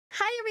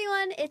Hi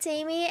everyone, it's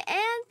Amy,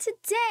 and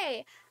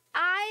today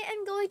I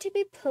am going to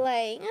be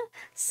playing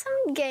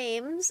some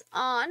games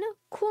on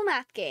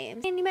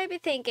CoolMathGames. And you might be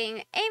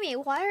thinking, Amy,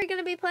 why are you going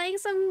to be playing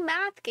some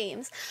math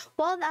games?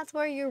 Well, that's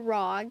where you're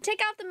wrong.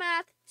 Take out the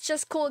math, it's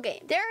just cool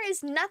game. There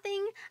is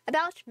nothing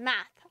about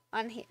math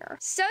on here.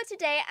 So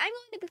today I'm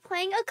going to be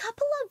playing a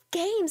couple of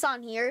games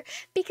on here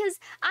because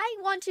I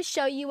want to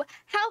show you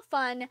how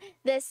fun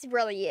this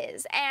really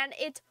is, and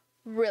it's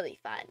really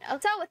fun.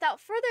 So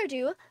without further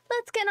ado,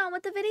 let's get on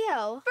with the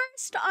video.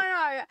 First on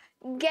our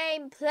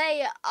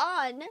gameplay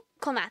on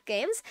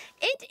CoolMathGames,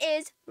 it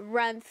is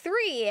run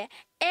 3.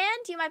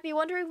 And you might be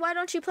wondering, why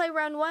don't you play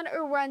run 1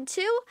 or run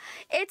 2?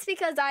 It's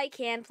because I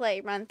can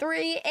play run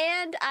 3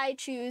 and I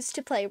choose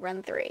to play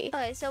run 3.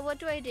 Okay, so what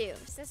do I do?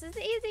 This is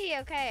easy.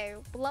 Okay,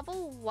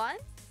 level 1,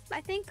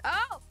 I think.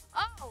 Oh,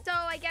 so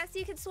I guess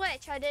you can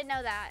switch. I didn't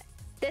know that.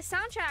 This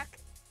soundtrack,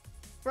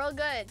 real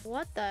good.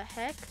 What the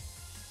heck?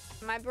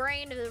 My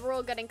brain is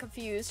real getting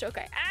confused.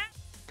 Okay.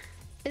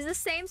 Is the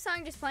same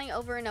song just playing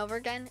over and over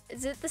again?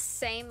 Is it the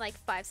same, like,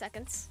 5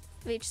 seconds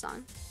of each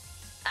song?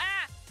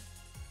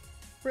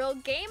 Real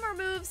gamer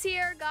moves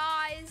here,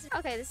 guys.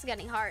 Okay, this is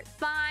getting hard.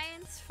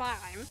 Fine. It's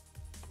fine.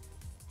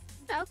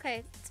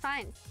 Okay, it's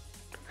fine.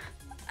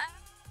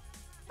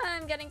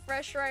 I'm getting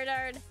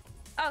frustrated.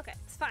 Okay,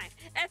 it's fine.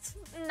 It's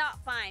not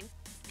fine.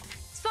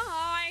 It's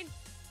fine.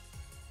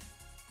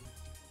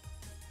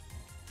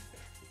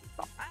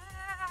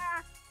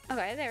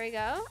 Okay, there we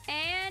go.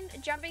 And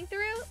jumping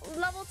through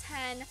level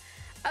 10.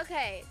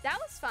 Okay, that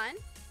was fun.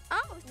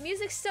 Oh,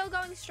 music's still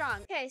going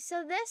strong. Okay,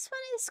 so this one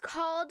is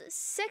called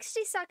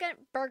 60-second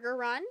burger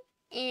run.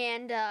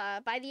 And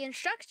by the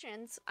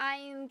instructions,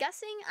 I'm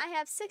guessing I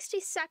have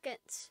 60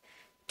 seconds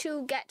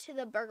to get to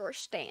the burger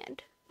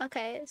stand.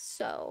 Okay,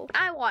 so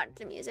I want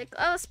the music.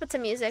 Oh, let's put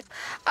some music.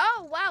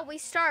 Oh, wow, we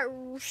start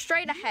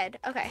straight ahead.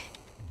 Okay.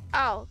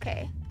 Oh,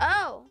 okay.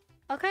 Oh,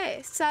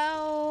 okay,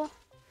 so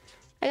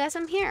I guess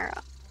I'm here.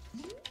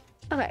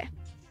 Okay.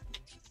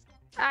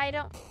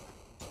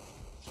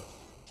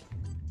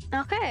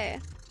 Okay.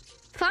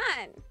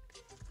 Fun.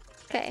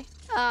 Okay.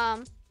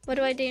 What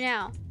do I do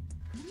now?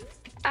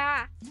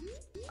 I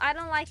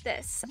don't like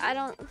this.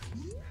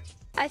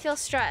 I feel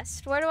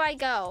stressed. Where do I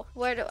go?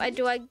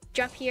 Do I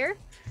jump here?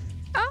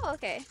 Oh,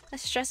 okay.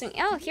 That's stressing.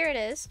 Oh, here it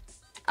is.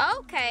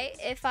 Okay.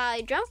 If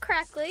I jump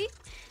correctly,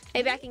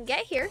 maybe I can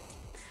get here.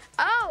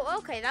 Oh,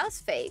 okay. That was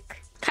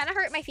fake. Kind of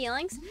hurt my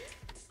feelings.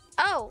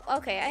 Oh,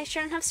 okay. I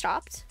shouldn't have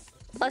stopped.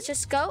 Let's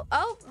just go.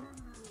 Oh,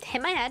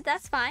 hit my head.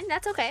 That's fine.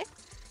 That's okay.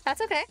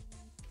 That's okay.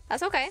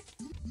 That's okay.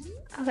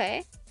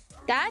 Okay.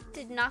 That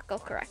did not go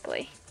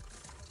correctly.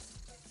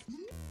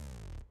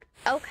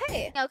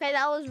 Okay. Okay,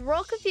 that was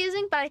real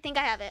confusing, but I think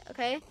I have it.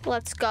 Okay.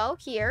 Let's go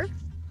here.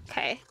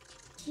 Okay.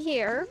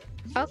 Here.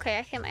 Okay,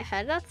 I hit my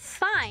head. That's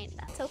fine.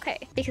 That's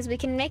okay. Because we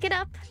can make it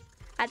up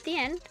at the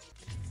end.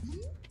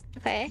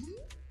 Okay.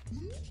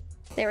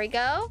 There we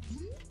go.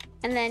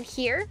 And then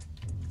here.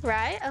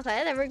 Right.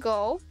 Okay, there we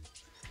go.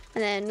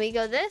 And then we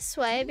go this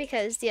way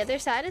because the other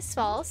side is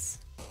false.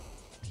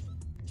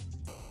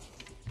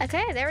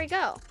 Okay, there we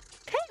go.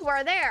 Okay,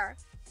 we're there.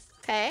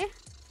 Okay.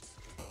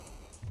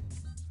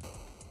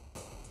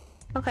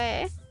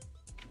 Okay.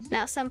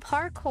 Now some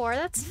parkour,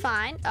 that's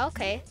fine.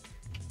 Okay.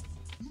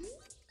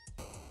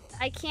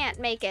 I can't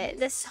make it.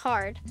 This is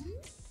hard.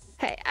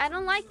 Okay, I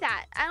don't like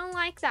that. I don't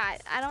like that.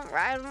 I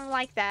don't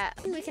like that.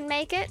 We can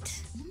make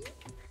it.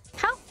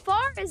 How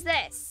far is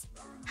this?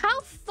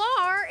 How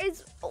far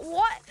is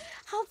what?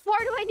 How far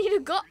do I need to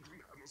go?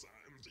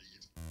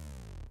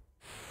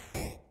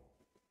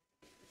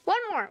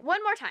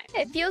 One more time.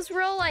 It feels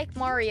real like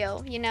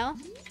Mario, you know?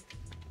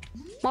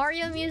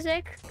 Mario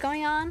music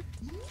going on.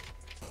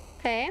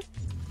 Okay.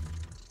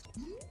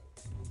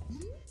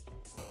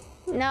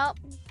 Nope.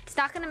 It's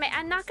not gonna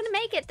I'm not gonna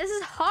make it. This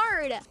is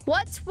hard.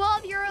 What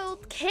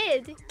 12-year-old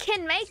kid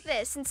can make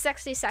this in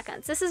 60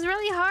 seconds? This is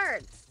really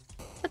hard.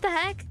 What the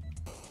heck?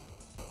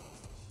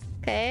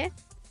 Okay.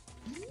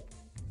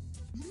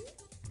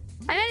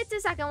 I made it to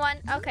the second one.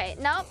 Okay,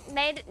 nope,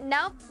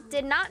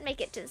 did not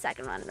make it to the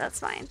second one. That's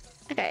fine.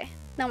 Okay,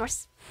 no more,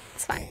 it's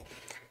fine.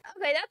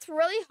 Okay, that's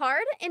really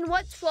hard. And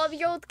what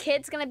 12-year-old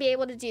kid's gonna be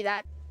able to do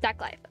that?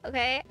 Duck life,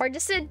 okay? We're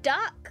just a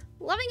duck,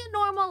 living a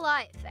normal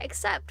life,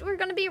 except we're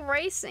gonna be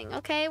racing,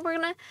 okay?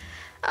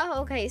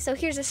 Oh, okay, so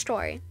here's a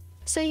story.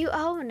 So you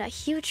own a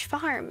huge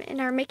farm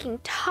and are making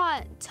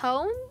tons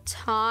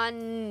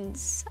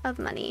of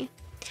money.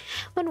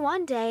 When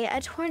one day a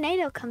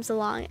tornado comes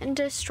along and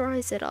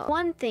destroys it all.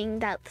 One thing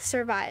that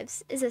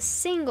survives is a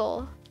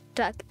single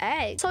duck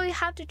egg. So you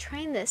have to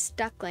train this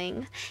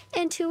duckling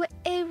into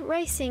a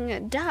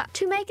racing duck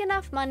to make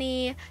enough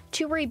money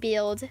to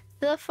rebuild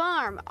the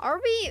farm.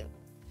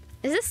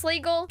 Is this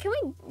legal? Can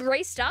we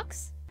race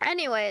ducks?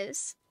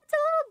 Anyways, it's a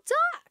little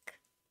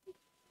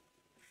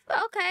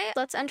duck. Okay,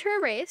 let's enter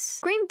a race.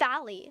 Green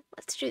Valley,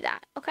 let's do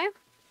that, okay?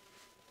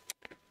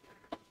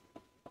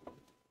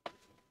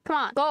 Come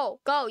on, go.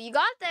 You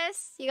got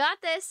this. You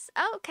got this.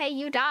 Oh, okay,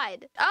 you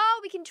died. Oh,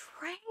 we can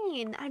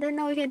train. I didn't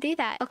know we could do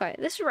that. Okay,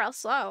 this is real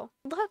slow.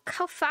 Look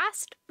how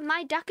fast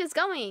my duck is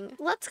going.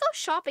 Let's go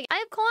shopping. I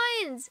have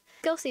coins.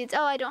 Skill seeds.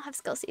 Oh, I don't have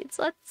skill seeds.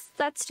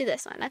 Let's do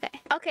this one.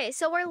 Okay. Okay,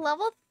 so we're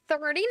level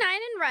 39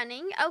 in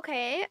running.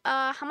 Okay,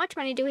 how much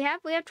money do we have?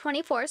 We have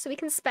 24, so we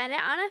can spend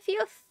it on a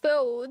few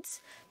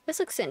foods. This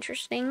looks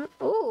interesting.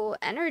 Ooh,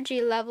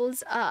 energy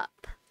levels up.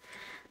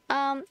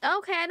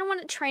 Okay, I don't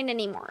want to train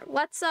anymore.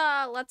 Let's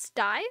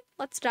die.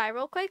 Let's die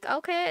real quick.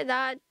 Okay,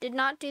 that did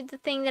not do the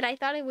thing that I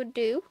thought it would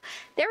do.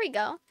 There we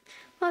go.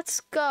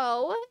 Let's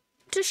go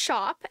to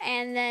shop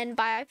and then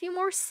buy a few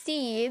more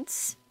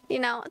seeds, you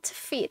know, to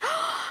feed.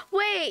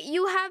 Wait,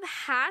 you have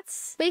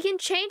hats? We can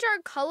change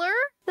our color?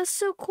 That's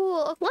so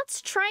cool.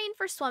 Let's train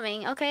for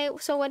swimming, okay?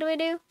 So what do we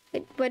do?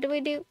 What do we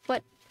do?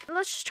 What?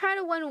 Let's just try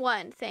to win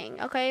one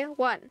thing, okay?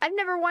 One. I've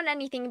never won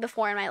anything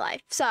before in my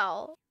life,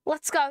 so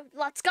let's go.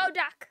 Let's go,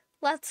 duck.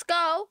 Let's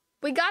go.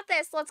 We got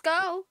this. Let's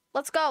go.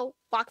 Let's go.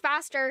 Walk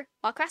faster.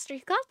 Walk faster. You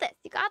got this.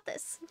 You got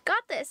this. You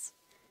got this.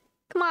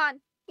 Come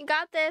on. You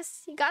got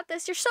this. You got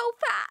this. You're so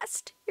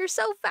fast. You're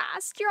so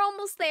fast. You're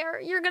almost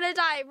there. You're gonna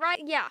die,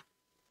 right? Yeah.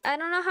 I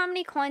don't know how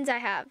many coins I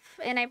have,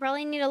 and I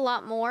probably need a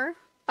lot more.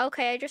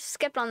 Okay, I just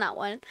skipped on that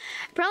one.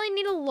 I probably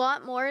need a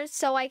lot more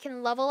so I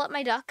can level up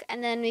my duck,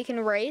 and then we can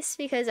race,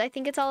 because I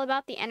think it's all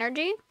about the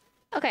energy.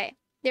 Okay.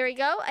 There we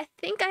go. I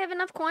think I have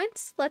enough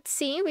coins. Let's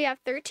see. We have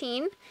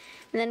 13.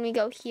 And then we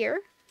go here.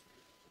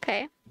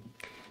 Okay.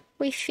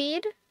 We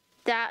feed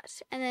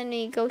that. And then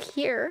we go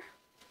here.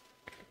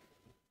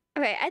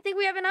 Okay, I think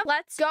we have enough.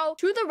 Let's go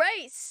to the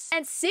race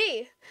and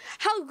see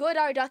how good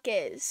our duck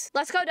is.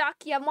 Let's go, duck.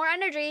 You have more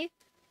energy.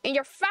 And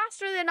you're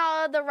faster than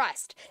all of the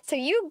rest. So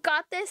you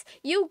got this.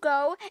 You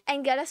go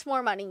and get us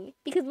more money.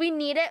 Because we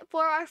need it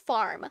for our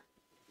farm.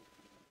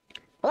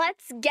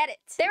 Let's get it.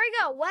 There we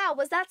go. Wow,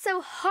 was that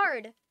so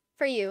hard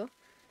for you?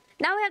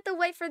 Now we have to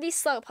wait for these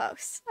slow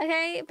posts,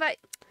 okay? But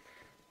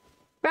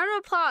round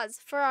of applause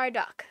for our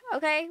duck,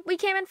 okay? We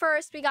came in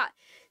first. We got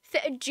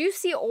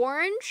juicy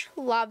orange.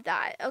 Love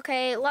that.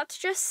 Okay, let's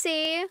just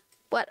see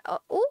what.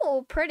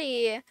 Oh,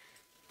 pretty.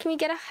 Can we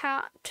get a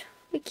hat?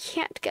 We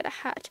can't get a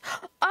hat.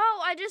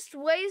 Oh, I just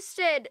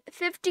wasted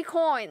 50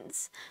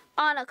 coins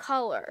on a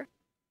color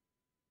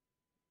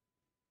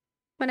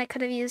when I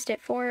could have used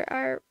it for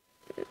our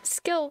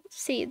skill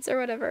seeds or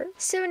whatever.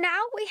 So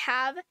now we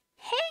have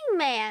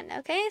Hangman,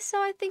 okay? So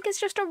I think it's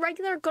just a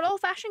regular good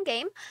old-fashioned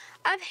game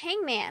of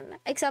Hangman,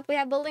 except we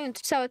have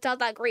balloons, so it's not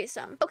that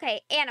gruesome.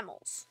 Okay,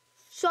 animals.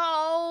 So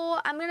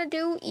I'm gonna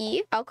do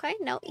E. Okay,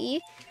 no,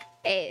 E.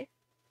 A.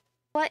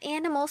 What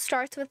animal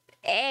starts with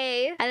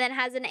A and then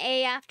has an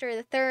A after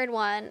the third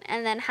one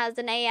and then has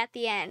an A at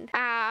the end?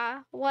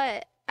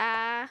 What?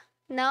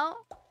 No?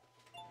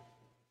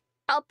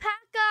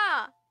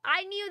 Alpaca!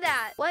 I knew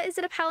that. What is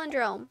it, a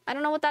palindrome? I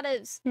don't know what that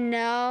is.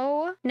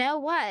 No. No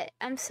what?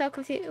 I'm so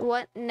confused.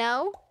 What?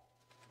 No?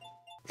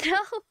 No.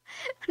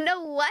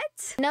 No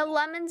what? No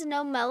lemons,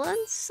 no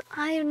melons?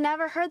 I've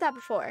never heard that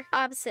before.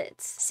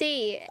 Opposites.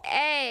 C,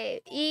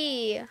 A,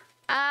 E,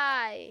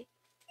 I,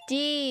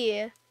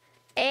 D,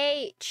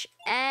 H,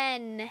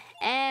 N,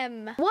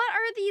 M. What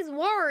are these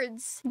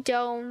words?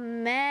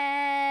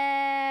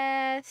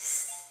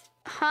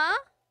 Huh?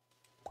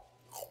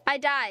 I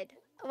died.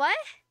 What?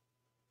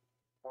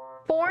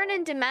 Foreign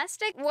and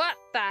domestic? What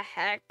the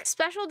heck?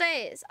 Special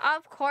days.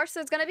 Of course,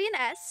 there's gonna be an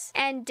S.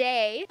 And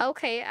day.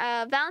 Okay,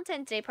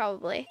 Valentine's Day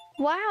probably.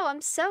 Wow,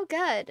 I'm so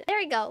good. There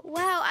we go.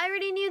 Wow, I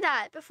already knew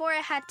that before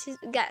I had to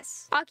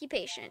guess.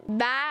 Occupation.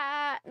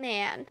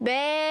 Batman.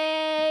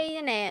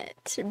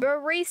 Bayonet.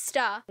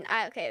 Barista.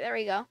 Okay, there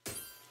we go.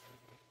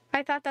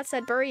 I thought that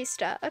said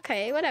barista.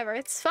 Okay, whatever.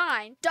 It's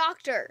fine.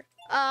 Doctor.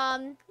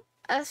 A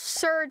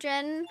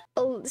surgeon.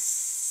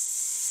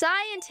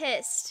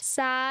 Scientist.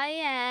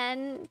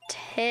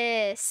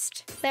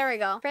 There we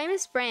go.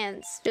 Famous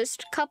brands.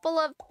 Just a couple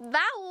of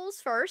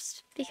vowels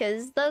first,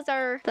 because those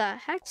are the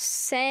heck.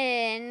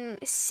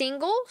 Singles?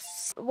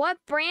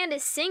 What brand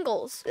is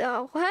Singles?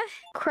 What?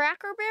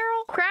 Cracker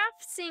Barrel?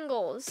 Kraft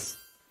Singles.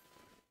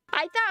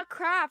 I thought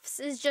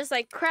Crafts is just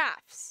like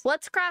crafts.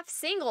 What's Kraft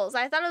Singles?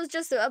 I thought it was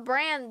just a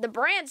brand. The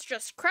brand's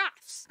just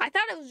Crafts. I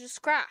thought it was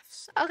just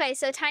Crafts. Okay,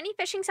 so tiny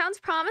fishing sounds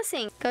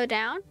promising. Go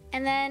down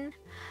and then,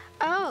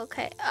 oh,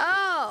 okay.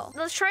 Oh,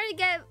 let's try to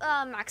get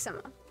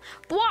maximum.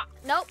 Blah!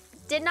 Nope,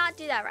 did not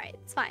do that right.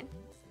 It's fine.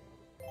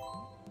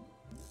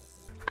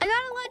 I got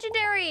a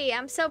legendary.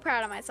 I'm so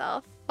proud of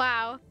myself.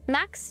 Wow.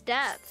 Max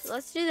depth.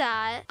 Let's do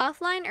that.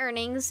 Offline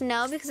earnings.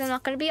 No, because I'm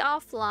not going to be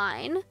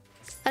offline.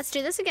 Let's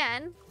do this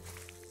again.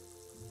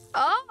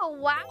 Oh,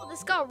 wow,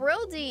 this got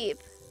real deep.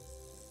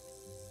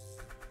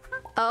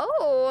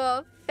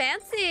 Oh,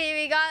 fancy.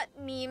 We got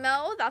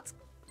Nemo. That's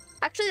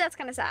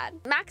kind of sad.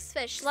 Max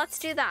fish. Let's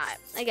do that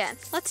again.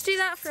 Let's do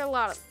that for a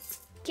lot of...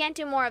 Can't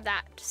do more of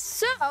that.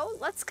 So,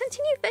 let's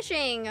continue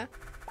fishing.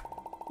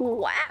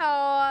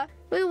 Wow.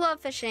 We love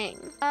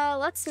fishing.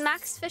 Let's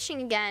max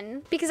fishing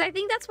again, because I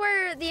think that's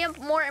where the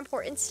more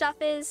important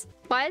stuff is.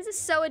 Why is this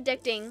so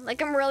addicting?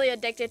 Like, I'm really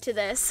addicted to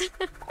this.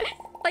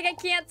 Like, I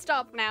can't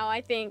stop now,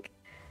 I think.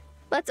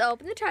 Let's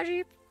open the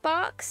treasure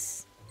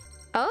box.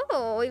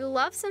 Oh, we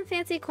love some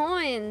fancy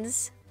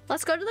coins.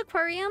 Let's go to the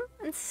aquarium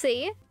and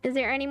see. Is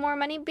there any more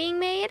money being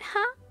made,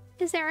 huh?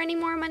 Is there any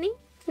more money?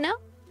 No?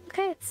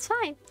 Okay, it's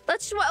fine.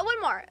 Let's,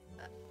 one more.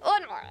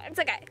 One more, it's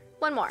okay.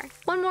 One more.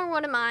 One more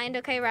wouldn't mind,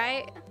 okay,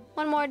 right?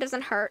 One more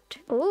doesn't hurt.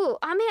 Ooh,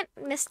 I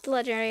missed the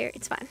legendary,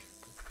 it's fine.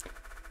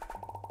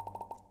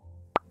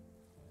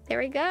 There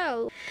we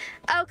go.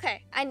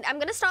 Okay, I'm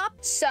gonna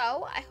stop.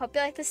 So, I hope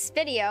you like this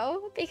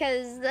video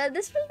because this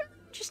was really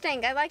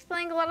interesting. I liked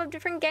playing a lot of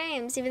different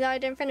games, even though I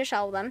didn't finish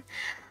all of them.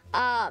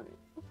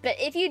 But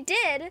if you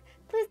did,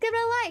 please give it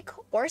a like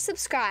or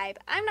subscribe.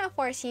 I'm not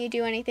forcing you to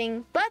do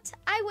anything, but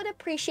I would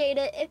appreciate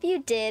it if you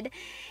did.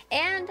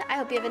 And I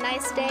hope you have a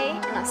nice day,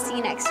 and I'll see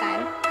you next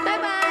time.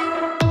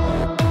 Bye-bye.